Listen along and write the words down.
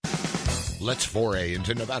Let's foray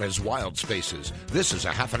into Nevada's wild spaces. This is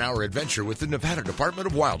a half-an-hour adventure with the Nevada Department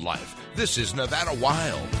of Wildlife. This is Nevada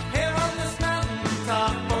Wild. Here on this mountain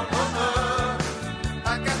top,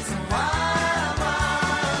 I got some wild,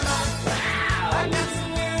 wild life. I got some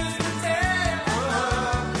news to tell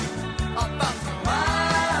about some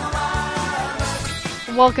wild, wild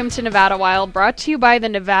life. Welcome to Nevada Wild, brought to you by the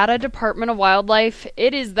Nevada Department of Wildlife.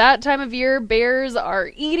 It is that time of year. Bears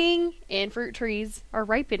are eating and fruit trees are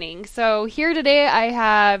ripening. So here today I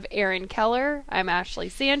have Aaron Keller, I'm Ashley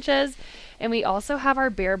Sanchez, and we also have our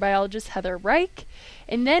bear biologist Heather Reich,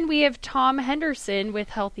 and then we have Tom Henderson with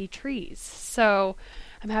Healthy Trees. So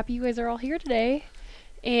I'm happy you guys are all here today.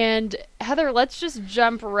 And Heather, let's just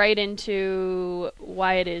jump right into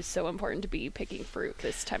why it is so important to be picking fruit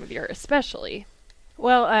this time of year especially.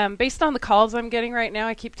 Well, based on the calls I'm getting right now,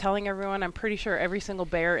 I keep telling everyone I'm pretty sure every single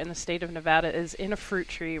bear in the state of Nevada is in a fruit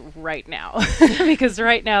tree right now. Because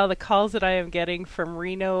right now, the calls that I am getting from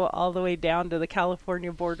Reno all the way down to the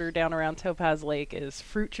California border down around Topaz Lake is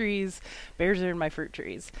fruit trees. Bears are in my fruit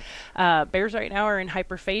trees. Bears right now are in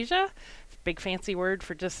hyperphagia. Big fancy word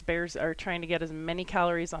for just bears are trying to get as many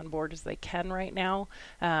calories on board as they can right now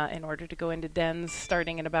in order to go into dens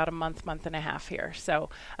starting in about a month and a half here. So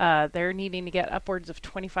they're needing to get upwards of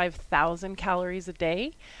 25,000 calories a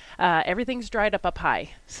day. Everything's dried up high.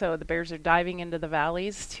 So the bears are diving into the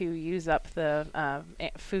valleys to use up the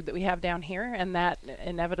food that we have down here, and that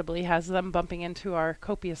inevitably has them bumping into our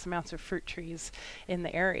copious amounts of fruit trees in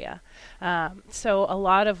the area. So a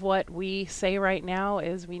lot of what we say right now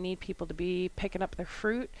is we need people to be picking up their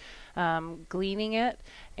fruit, gleaning it.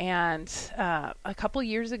 And a couple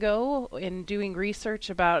years ago, in doing research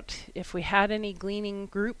about if we had any gleaning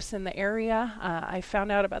groups in the area, I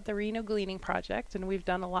found out about the Reno Gleaning Project, and we've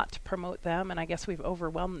done a lot to promote them, and I guess we've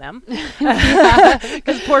overwhelmed them.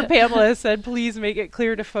 Because poor Pamela said, please make it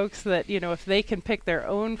clear to folks that, you know, if they can pick their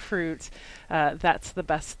own fruit, that's the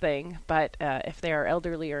best thing. But if they are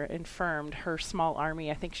elderly or infirmed, her small army,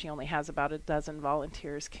 I think she only has about a dozen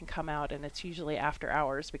volunteers, can come out, and it's usually after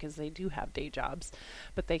hours because they do have day jobs,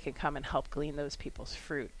 but they can come and help glean those people's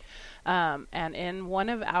fruit. And in one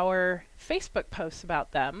of our Facebook posts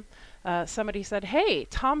about them, somebody said, hey,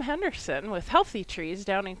 Tom Henderson with Healthy Trees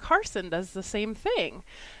down in Carson does the same thing.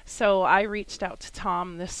 So I reached out to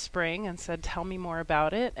Tom this spring and said, tell me more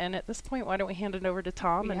about it. And at this point, why don't we hand it over to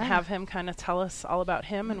Tom and have him kind of tell us all about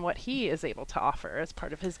him and what he is able to offer as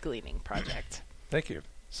part of his gleaning project. Thank you.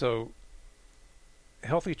 So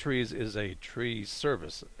Healthy Trees is a tree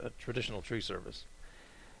service, a traditional tree service.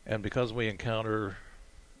 And because we encounter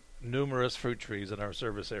numerous fruit trees in our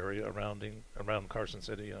service area around Carson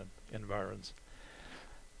City and environs,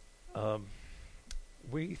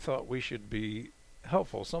 we thought we should be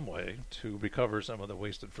helpful some way to recover some of the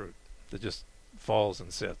wasted fruit that just falls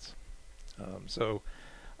and sits. So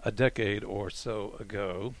a decade or so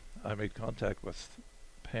ago, I made contact with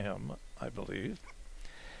Pam, I believe,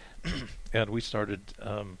 and we started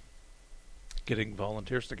getting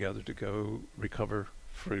volunteers together to go recover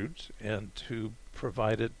fruit and to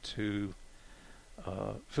provide it to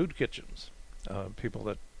food kitchens, people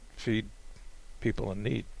that feed people in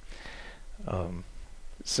need.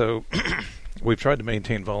 So we've tried to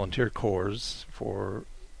maintain volunteer corps for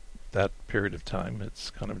that period of time.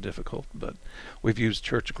 It's kind of difficult, but we've used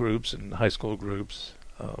church groups and high school groups,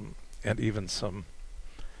 and even some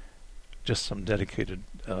dedicated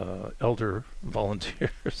elder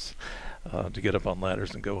volunteers to get up on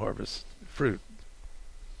ladders and go harvest fruit.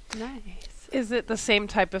 Nice. Is it the same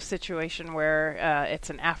type of situation where it's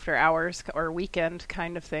an after hours or weekend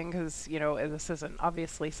kind of thing? Because, you know, this isn't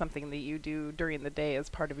obviously something that you do during the day as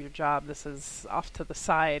part of your job. This is off to the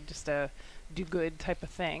side, just a do-good type of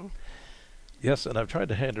thing. Yes, and I've tried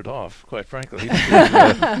to hand it off, quite frankly,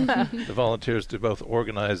 to the volunteers to both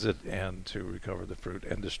organize it and to recover the fruit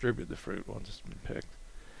and distribute the fruit once it's been picked.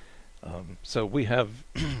 So we have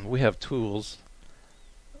tools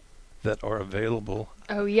that are available.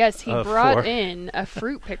 Oh yes, he brought in a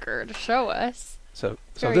fruit picker to show us. So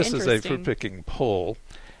this is a fruit picking pole,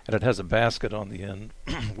 and it has a basket on the end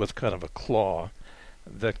with kind of a claw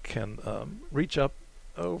that can reach up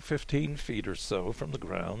 15 feet or so from the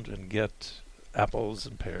ground and get apples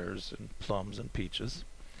and pears and plums and peaches.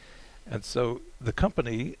 And so the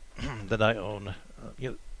company that I own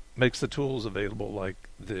makes the tools available like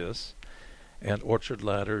this, and orchard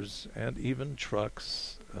ladders and even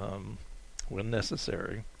trucks when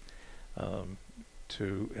necessary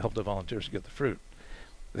to help the volunteers get the fruit.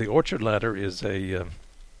 The orchard ladder is a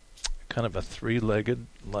kind of a three-legged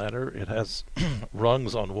ladder. It has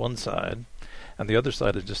rungs on one side, and the other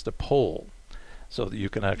side is just a pole, so that you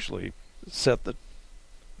can actually set the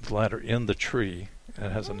ladder in the tree, and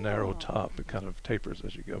it has a narrow top. It kind of tapers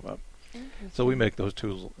as you go up. So we make those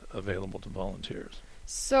tools available to volunteers.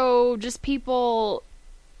 So just people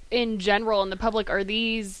in general in the public, are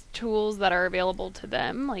these tools that are available to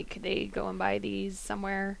them? Like they go and buy these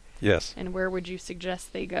somewhere? Yes. And where would you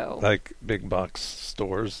suggest they go? Like big box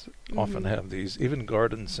stores often have these. Even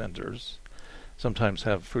garden centers sometimes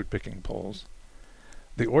have fruit picking poles.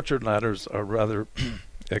 The orchard ladders are rather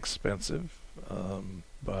expensive,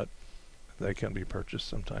 but they can be purchased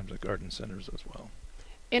sometimes at garden centers as well.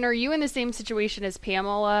 And are you in the same situation as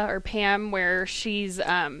Pamela or Pam, where she's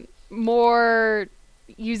more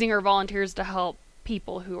using her volunteers to help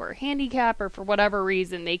people who are handicapped or for whatever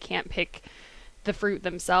reason they can't pick the fruit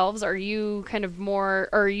themselves? Are you kind of more,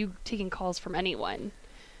 or are you taking calls from anyone?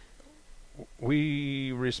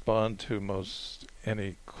 We respond to most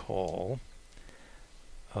any call.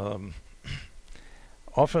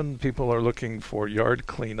 Often people are looking for yard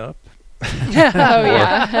cleanup.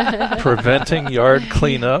 Preventing yard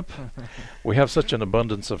cleanup. We have such an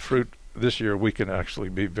abundance of fruit this year, we can actually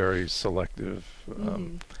be very selective,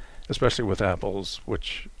 especially with apples,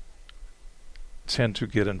 which tend to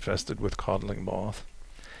get infested with codling moth.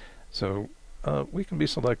 So we can be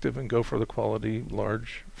selective and go for the quality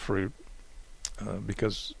large fruit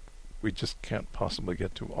because we just can't possibly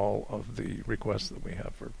get to all of the requests that we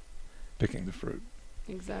have for picking the fruit.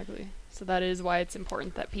 Exactly. So that is why it's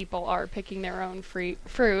important that people are picking their own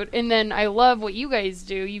fruit. And then I love what you guys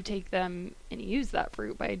do. You take them and use that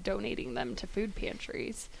fruit by donating them to food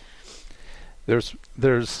pantries.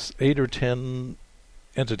 There's 8 or 10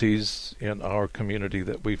 entities in our community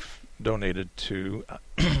that we've donated to.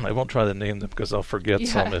 I won't try to name them because I'll forget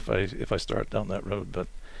some if I start down that road. But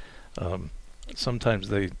sometimes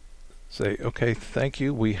they say, "Okay, thank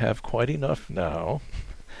you. We have quite enough now.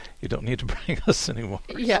 You don't need to bring us anymore."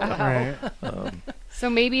 Yeah. Right. So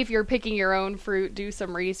maybe if you're picking your own fruit, do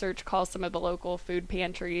some research, call some of the local food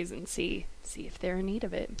pantries and see if they're in need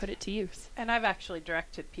of it and put it to use. And I've actually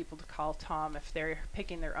directed people to call Tom if they're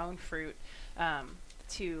picking their own fruit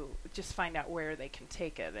to just find out where they can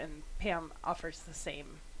take it. And Pam offers the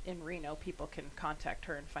same in Reno. People can contact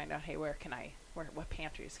her and find out, hey, what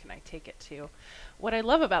pantries can I take it to? What I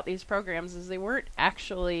love about these programs is they weren't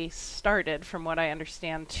actually started, from what I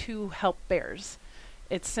understand, to help bears.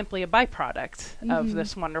 It's simply a byproduct of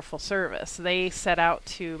this wonderful service. They set out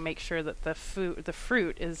to make sure that the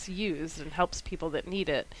fruit is used and helps people that need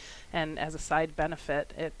it. And as a side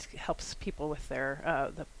benefit, it helps people with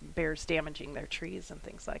their the bears damaging their trees and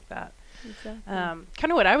things like that. Exactly. Kind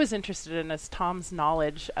of what I was interested in is Tom's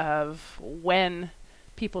knowledge of when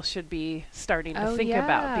people should be starting to think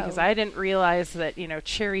about, because I didn't realize that,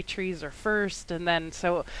 cherry trees are first. And then,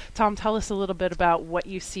 so Tom, tell us a little bit about what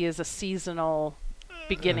you see as a seasonal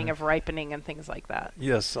beginning of ripening and things like that.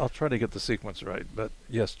 Yes, I'll try to get the sequence right. But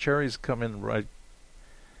yes, cherries come in right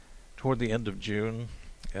toward the end of June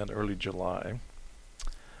and early July,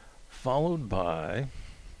 followed by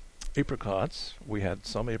apricots. We had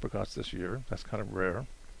some apricots this year. That's kind of rare.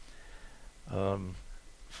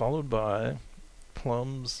 Followed by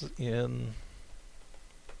plums in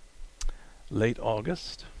late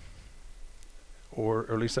August or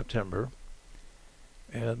early September.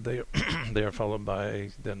 And they they are followed by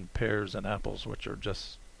then pears and apples, which are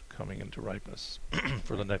just coming into ripeness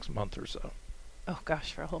for the next month or so. Oh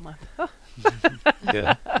gosh, for a whole month.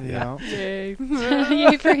 Yeah. Yay.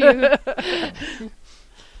 Yay for you.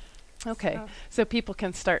 Okay, so people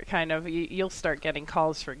can start you'll start getting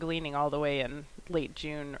calls for gleaning all the way in late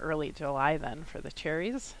June, early July then for the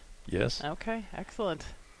cherries? Yes. Okay, excellent.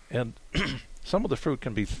 And some of the fruit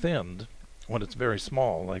can be thinned when it's very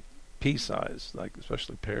small, like pea size, like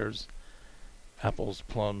especially pears, apples,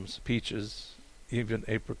 plums, peaches, even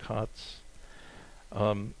apricots.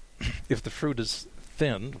 If the fruit is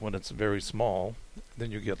thinned when it's very small,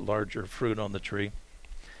 then you get larger fruit on the tree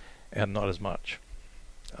and not as much.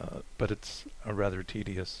 But it's a rather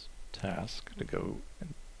tedious task to go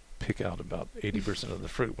and pick out about 80% of the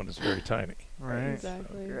fruit when it's very tiny. Right.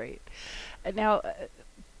 Exactly. Great. Now,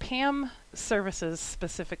 Pam services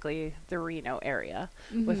specifically the Reno area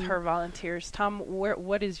with her volunteers. Tom,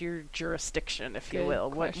 what is your jurisdiction, if you will?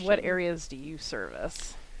 What areas do you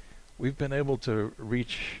service? We've been able to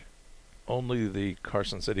reach only the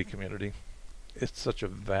Carson City community. It's such a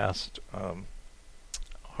vast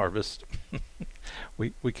harvest.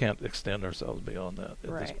 we can't extend ourselves beyond that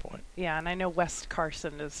at this point. Yeah, and I know West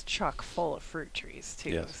Carson is chock full of fruit trees too.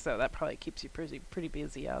 Yes. So that probably keeps you pretty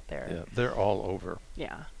busy out there. Yeah, they're all over.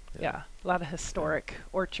 Yeah. A lot of historic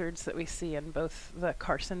orchards that we see in both the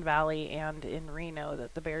Carson Valley and in Reno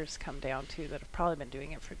that the bears come down to that have probably been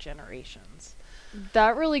doing it for generations.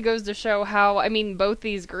 That really goes to show how, I mean, both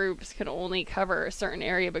these groups can only cover a certain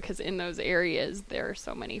area because in those areas there are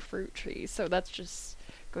so many fruit trees. So that's just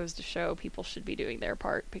goes to show people should be doing their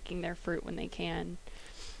part, picking their fruit when they can.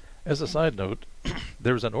 As a side note,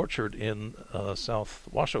 there's an orchard in South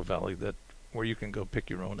Washoe Valley where you can go pick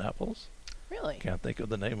your own apples. Really? Can't think of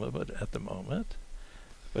the name of it at the moment,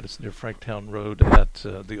 but it's near Franktown Road at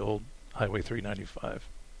the old Highway 395.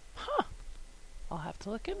 Huh. I'll have to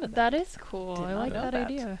look into that. That is cool. Did I not like know that that.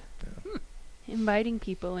 idea. Yeah. Inviting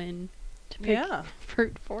people in to pick Yeah.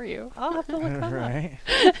 fruit for you. I'll have to look that up. Right.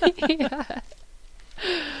 Yeah.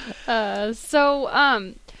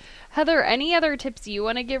 Heather, any other tips you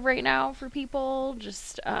want to give right now for people?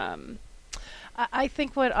 Just, I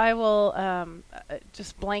think what I will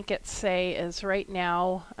just blanket say is right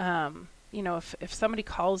now, if somebody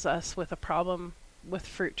calls us with a problem with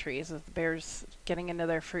fruit trees, if the bear's getting into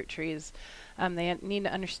their fruit trees, they need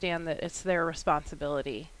to understand that it's their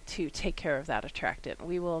responsibility to take care of that attractant.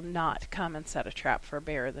 We will not come and set a trap for a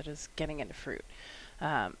bear that is getting into fruit,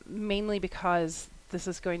 mainly because this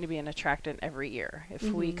is going to be an attractant every year. If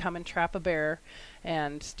we come and trap a bear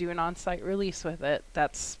and do an on-site release with it,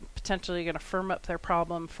 that's potentially going to firm up their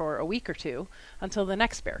problem for a week or two until the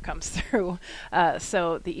next bear comes through.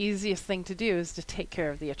 So the easiest thing to do is to take care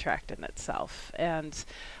of the attractant itself. And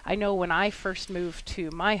I know when I first moved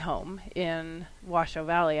to my home in Washoe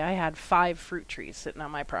Valley, I had 5 fruit trees sitting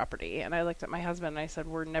on my property. And I looked at my husband and I said,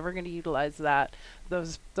 we're never going to utilize that.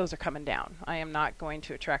 Those are coming down. I am not going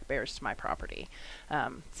to attract bears to my property.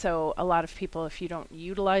 So a lot of people, if you don't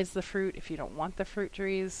utilize the fruit, if you don't want the fruit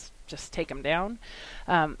trees, just take them down.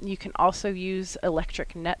 You can also use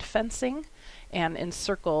electric net fencing and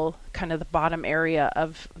encircle kind of the bottom area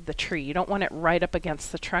of the tree. You don't want it right up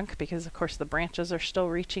against the trunk because, of course, the branches are still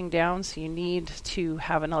reaching down, so you need to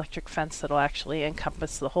have an electric fence that'll actually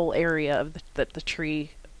encompass the whole area of that the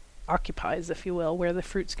tree occupies, if you will, where the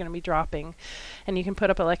fruit's going to be dropping. And you can put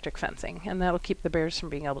up electric fencing, and that'll keep the bears from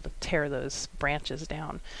being able to tear those branches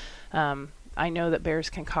down. I know that bears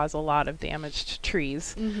can cause a lot of damage to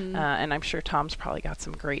trees, and I'm sure Tom's probably got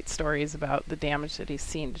some great stories about the damage that he's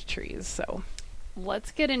seen to trees. So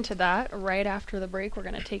let's get into that right after the break. We're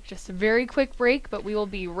going to take just a very quick break, but we will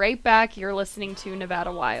be right back. You're listening to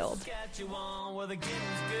Nevada Wild.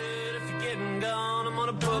 I'm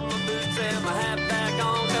gonna put my boots and my hat back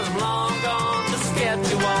on, 'cause I'm long gone, just to get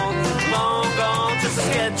you on. Long gone, just to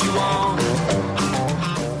get you on.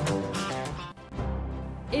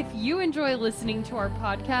 If you enjoy listening to our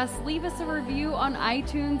podcast, leave us a review on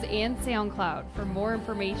iTunes and SoundCloud. For more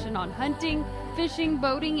information on hunting, fishing,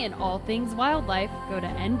 boating, and all things wildlife, go to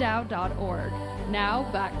ndow.org. Now,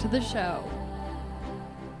 back to the show.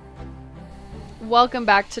 Welcome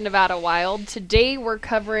back to Nevada Wild. Today we're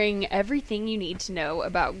covering everything you need to know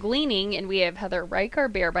about gleaning, and we have Heather Reich, our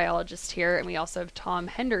bear biologist, here, and we also have Tom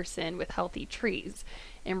Henderson with Healthy Trees.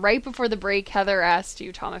 And right before the break, Heather asked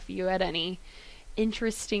you, Tom, if you had any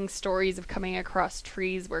interesting stories of coming across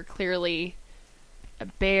trees where clearly a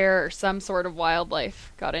bear or some sort of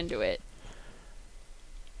wildlife got into it.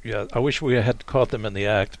 Yeah, I wish we had caught them in the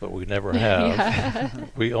act, but we never have. Yeah.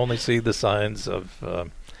 We only see the signs of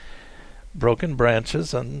broken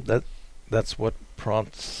branches, and that's what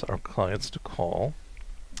prompts our clients to call.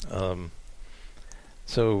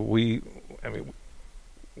 So we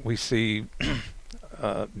see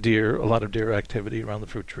deer, a lot of deer activity around the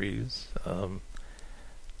fruit trees.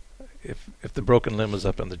 If the broken limb is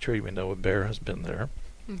up in the tree, we know a bear has been there.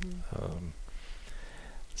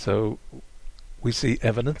 So we see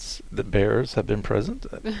evidence that bears have been present,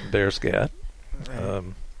 bear scat.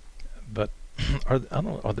 But are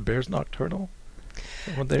the bears nocturnal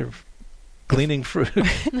when they're gleaning fruit?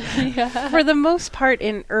 For the most part,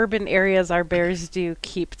 in urban areas, our bears do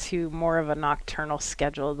keep to more of a nocturnal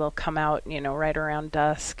schedule. They'll come out, right around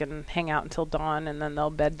dusk and hang out until dawn, and then they'll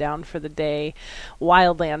bed down for the day.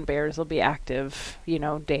 Wildland bears will be active,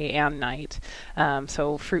 day and night.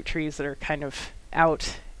 So fruit trees that are kind of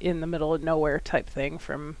out in the middle of nowhere type thing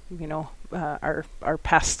from, our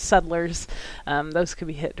past settlers, those could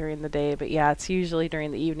be hit during the day. But yeah, it's usually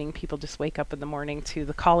during the evening. People just wake up in the morning to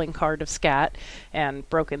the calling card of scat and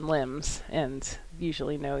broken limbs and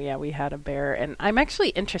usually know, we had a bear. And I'm actually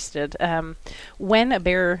interested, when a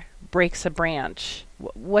bear breaks a branch,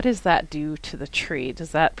 what does that do to the tree? Does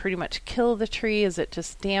that pretty much kill the tree? Is it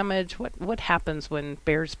just damage? What happens when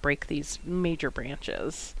bears break these major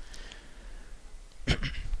branches?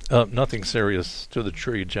 Nothing serious to the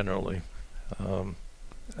tree generally.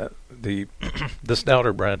 The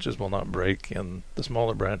stouter branches will not break, and the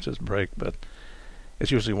smaller branches break, but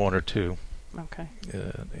it's usually one or two. Okay.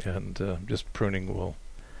 And just pruning will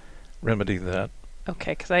remedy that.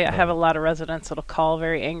 Okay, because I have a lot of residents that'll call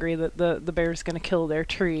very angry that the bear's going to kill their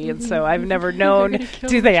tree, and so I've never known,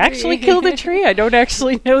 do they actually kill the tree? I don't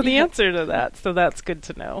actually know the answer to that, so that's good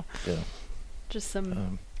to know. Yeah. Just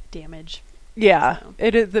some damage. Yeah,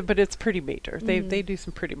 it is, but it's pretty major. They do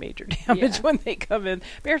some pretty major damage when they come in.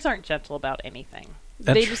 Bears aren't gentle about anything.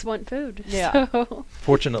 They just want food. Yeah. So.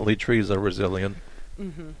 Fortunately, trees are resilient.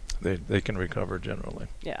 Mm-hmm. They can recover generally.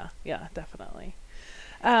 Yeah, definitely.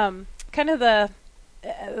 Kind of the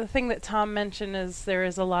thing that Tom mentioned is there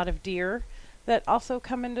is a lot of deer that also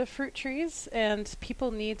come into fruit trees, and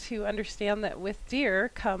people need to understand that with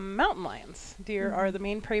deer come mountain lions. Deer are the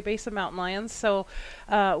main prey base of mountain lions, so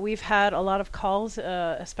we've had a lot of calls,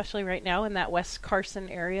 especially right now in that West Carson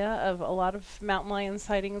area, of a lot of mountain lion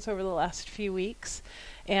sightings over the last few weeks.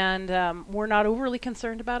 And we're not overly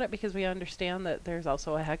concerned about it because we understand that there's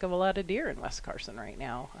also a heck of a lot of deer in West Carson right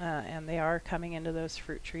now, and they are coming into those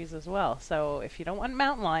fruit trees as well. So if you don't want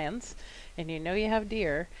mountain lions and you know you have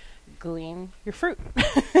deer, glean your fruit.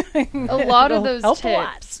 A lot of those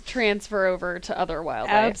tips transfer over to other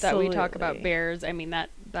wildlife that we talk about. Bears, I mean,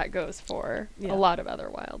 that goes for a lot of other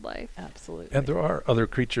wildlife. Absolutely. And there are other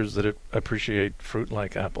creatures that appreciate fruit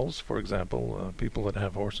like apples. For example, people that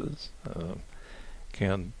have horses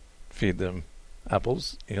can feed them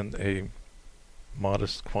apples in a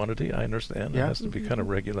modest quantity. I understand. It has to be kind of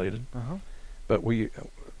regulated. But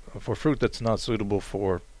for fruit that's not suitable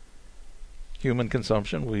for human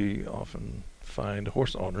consumption, we often find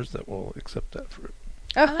horse owners that will accept that fruit.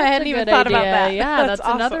 Oh, I hadn't even thought about that. Yeah, that's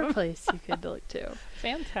awesome. Another place you could look to.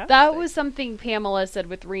 Fantastic. That was something Pamela said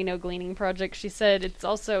with Reno Gleaning Project. She said it's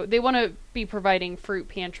also, they want to be providing fruit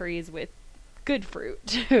pantries with good fruit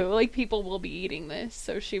too. Like, people will be eating this.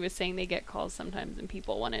 So she was saying they get calls sometimes and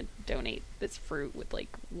people want to donate this fruit with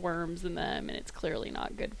like worms in them, and it's clearly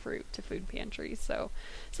not good fruit to food pantries. So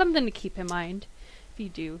something to keep in mind if you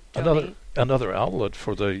do donate. Another outlet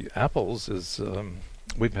for the apples is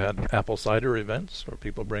we've had apple cider events where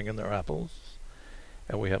people bring in their apples,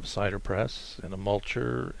 and we have a cider press and a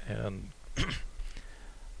mulcher, and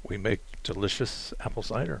we make delicious apple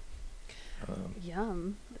cider.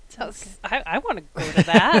 Yum. I want to go to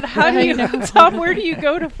that. How do you know, Tom? Where do you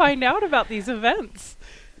go to find out about these events?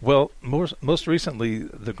 Well, most recently,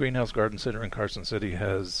 the Greenhouse Garden Center in Carson City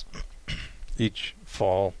has each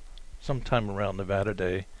fall, sometime around Nevada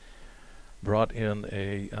Day, brought in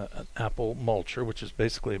an apple mulcher, which is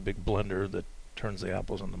basically a big blender that turns the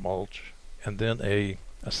apples into mulch, and then a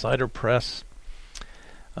cider press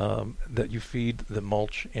that you feed the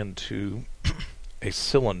mulch into a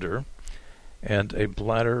cylinder, and a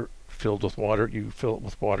bladder filled with water. You fill it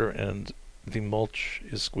with water, and the mulch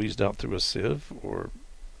is squeezed out through a sieve, or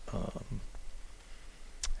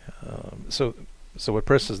so it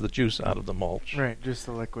presses the juice out of the mulch. Right, just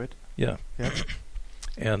the liquid. Yeah. Yep.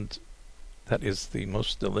 And that is the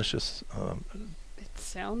most delicious It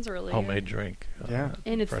sounds really homemade drink. Yeah.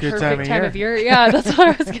 And it's the Good perfect time of year. year. Yeah, that's what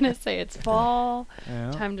I was going to say. It's fall.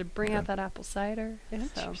 Yeah. Time to bring out that apple cider. So.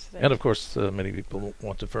 Interesting. And of course, many people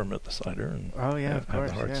want to ferment the cider and of have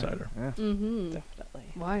course, the hard cider. Yeah. Mm-hmm. Definitely.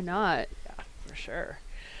 Why not? Yeah, for sure.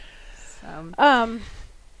 So.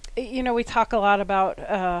 We talk a lot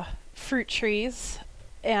about fruit trees,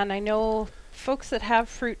 and I know folks that have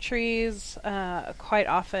fruit trees quite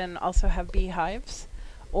often also have beehives,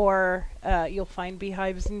 or you'll find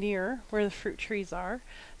beehives near where the fruit trees are.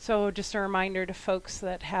 So just a reminder to folks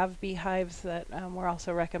that have beehives that we're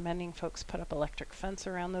also recommending folks put up electric fence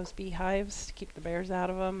around those beehives to keep the bears out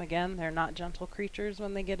of them. Again, they're not gentle creatures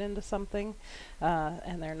when they get into something,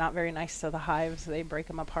 and they're not very nice to the hives. They break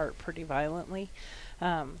them apart pretty violently.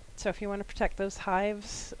 So if you want to protect those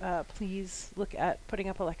hives, please look at putting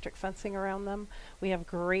up electric fencing around them. We have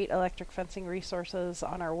great electric fencing resources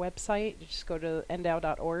on our website. You just go to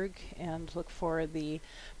endow.org and look for the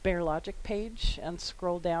Bear Logic page and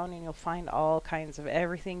scroll down, and you'll find all kinds of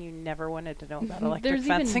everything you never wanted to know about electric There's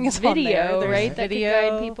fencing. There's is even video, on there. There's right? video. That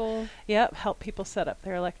could guide people. Yep, help people set up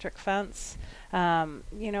their electric fence.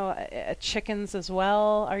 Chickens as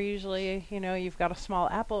well are usually, you've got a small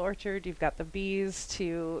apple orchard, you've got the bees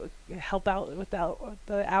to help out with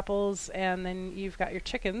the apples, and then you've got your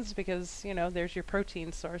chickens because, there's your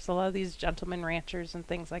protein source. A lot of these gentlemen ranchers and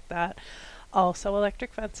things like that, also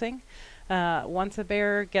electric fencing. Once a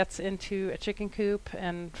bear gets into a chicken coop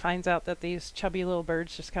and finds out that these chubby little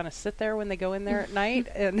birds just kind of sit there when they go in there at night,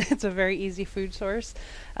 and it's a very easy food source,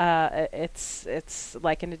 it's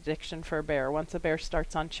like an addiction for a bear. Once a bear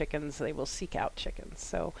starts on chickens, they will seek out chickens.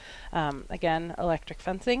 So, again, electric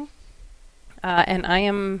fencing. And I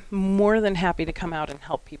am more than happy to come out and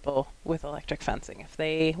help people with electric fencing. If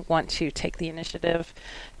they want to take the initiative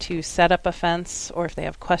to set up a fence, or if they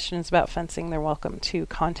have questions about fencing, they're welcome to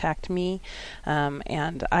contact me.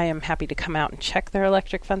 And I am happy to come out and check their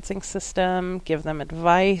electric fencing system, give them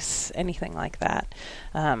advice, anything like that.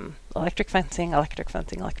 Electric fencing. We talk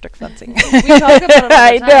about it all the time.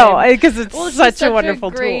 I know, because it's such a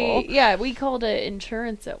wonderful tool. Yeah, we called it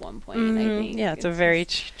insurance at one point, I think. Yeah, it's a very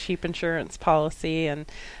cheap insurance policy, and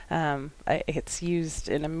it's used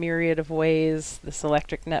in a myriad of ways. This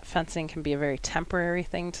electric net fencing can be a very temporary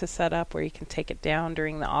thing to set up, where you can take it down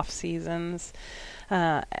during the off seasons.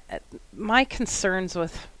 My concerns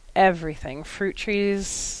with everything, fruit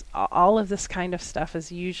trees, all of this kind of stuff,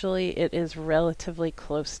 is usually it is relatively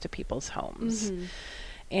close to people's homes.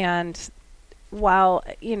 And while,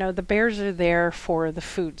 the bears are there for the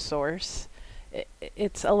food source,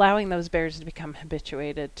 it's allowing those bears to become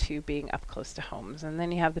habituated to being up close to homes. And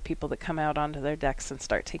then you have the people that come out onto their decks and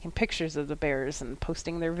start taking pictures of the bears and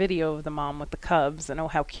posting their video of the mom with the cubs and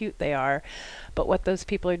how cute they are. But what those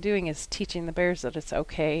people are doing is teaching the bears that it's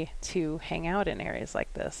okay to hang out in areas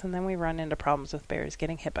like this. And then we run into problems with bears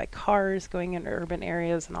getting hit by cars, going into urban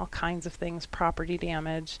areas, and all kinds of things, property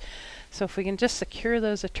damage. So if we can just secure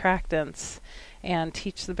those attractants and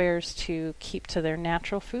teach the bears to keep to their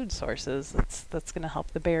natural food sources, that's going to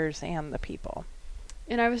help the bears and the people.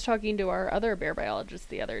 And I was talking to our other bear biologist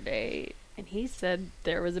the other day, and he said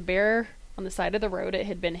there was a bear on the side of the road. It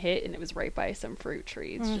had been hit, and it was right by some fruit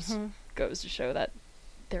trees. Just goes to show that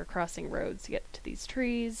they're crossing roads to get to these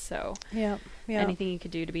trees. So anything you could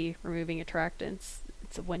do to be removing attractants,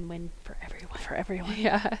 it's a win-win for everyone. For everyone.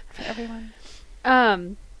 Yeah. For everyone.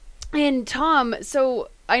 And Tom, so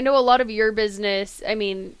I know a lot of your business,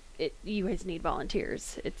 you guys need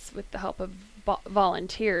volunteers. It's with the help of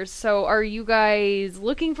volunteers. So are you guys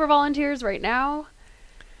looking for volunteers right now?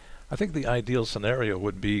 I think the ideal scenario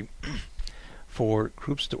would be for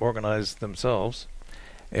groups to organize themselves,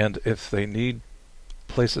 and if they need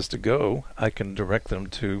places to go, I can direct them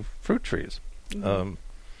to fruit trees.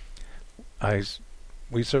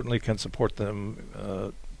 We certainly can support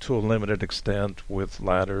them to a limited extent with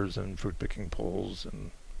ladders and fruit picking poles,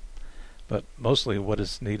 but mostly what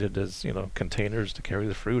is needed is containers to carry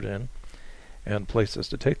the fruit in and places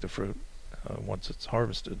to take the fruit once it's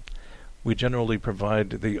harvested. We generally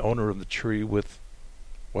provide the owner of the tree with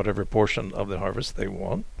whatever portion of the harvest they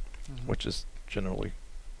want, which is generally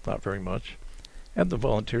not very much, and the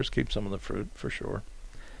volunteers keep some of the fruit for sure.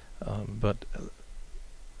 But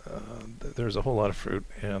there's a whole lot of fruit,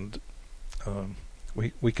 and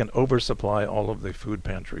we can oversupply all of the food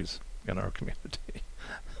pantries in our community.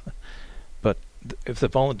 But if the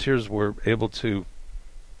volunteers were able to,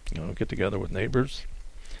 get together with neighbors,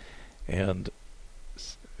 and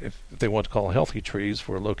if they want to call Healthy Trees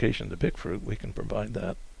for a location to pick fruit, we can provide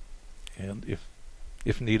that, and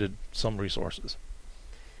if needed, some resources.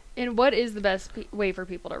 And what is the best way for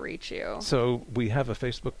people to reach you? So we have a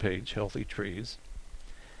Facebook page, Healthy Trees,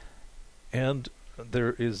 and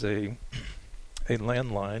there is a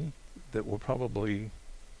landline that will probably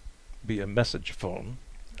be a message phone,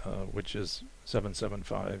 which is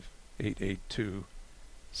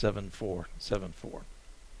 775-882-7474.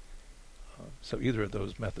 So either of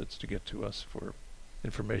those methods to get to us for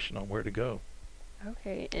information on where to go.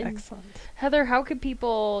 Okay. Excellent. Heather, how could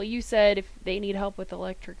people, you said if they need help with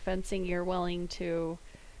electric fencing, you're willing to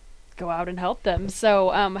go out and help them. So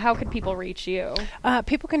how could people reach you?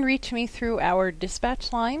 People can reach me through our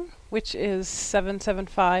dispatch line, which is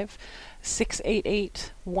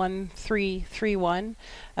 775-688-1331.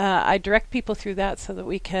 I direct people through that so that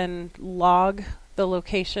we can log the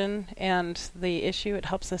location and the issue. It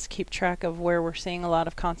helps us keep track of where we're seeing a lot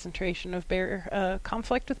of concentration of bear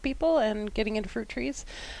conflict with people and getting into fruit trees.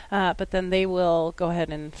 But then they will go ahead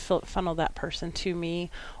and funnel that person to me,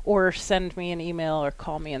 or send me an email or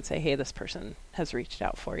call me and say, hey, this person has reached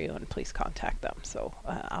out for you and please contact them. So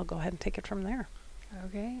I'll go ahead and take it from there.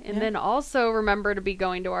 Okay. And then also remember to be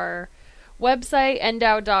going to our website,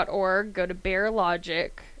 ndow.org, go to Bear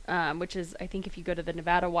Logic, which is, I think if you go to the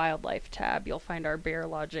Nevada Wildlife tab, you'll find our Bear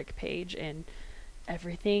Logic page and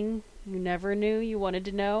everything you never knew you wanted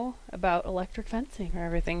to know about electric fencing. Or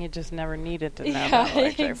everything you just never needed to know about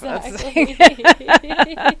electric fencing.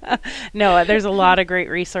 No, there's a lot of great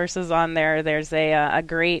resources on there. There's a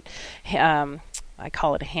great I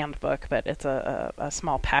call it a handbook, but it's a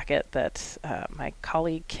small packet that my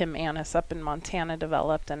colleague Kim Annis up in Montana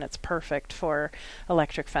developed, and it's perfect for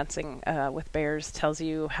electric fencing with bears. Tells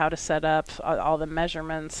you how to set up, all the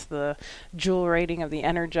measurements, the joule rating of the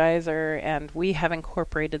Energizer, and we have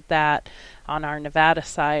incorporated that on our Nevada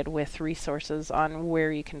side with resources on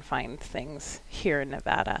where you can find things here in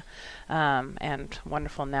Nevada. And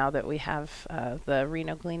wonderful now that we have the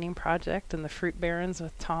Reno Gleaning Project and the Fruit Barons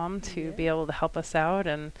with Tom to be able to help us out.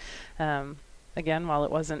 And again, while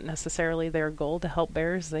it wasn't necessarily their goal to help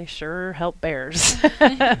bears, they sure help bears.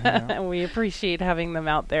 And we appreciate having them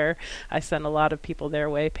out there. I send a lot of people their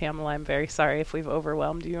way. Pamela, I'm very sorry if we've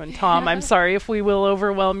overwhelmed you. And Tom, I'm sorry if we will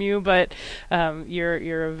overwhelm you, but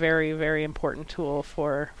you're a very, very important tool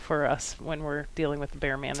for us when we're dealing with the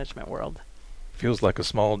bear management world. Feels like a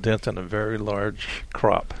small dent in a very large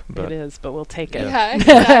crop. But it is, but we'll take it. Yeah,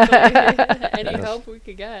 exactly. Any help we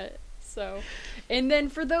could get. So, and then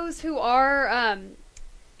for those who are,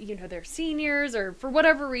 they're seniors or for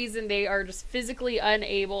whatever reason they are just physically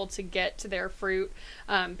unable to get to their fruit,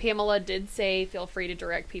 Pamela did say feel free to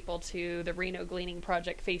direct people to the Reno Gleaning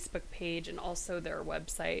Project Facebook page and also their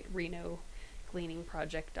website,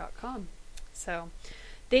 renogleaningproject.com. So,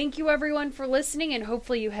 thank you everyone for listening, and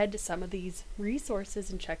hopefully you head to some of these resources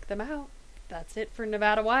and check them out. That's it for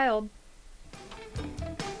Nevada Wild.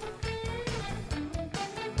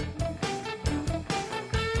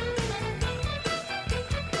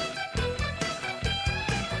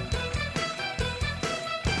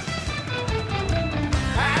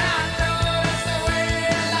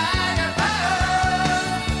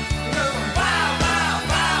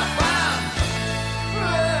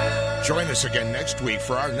 Join us again next week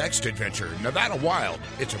for our next adventure, Nevada Wild.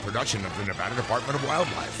 It's a production of the Nevada Department of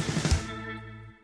Wildlife.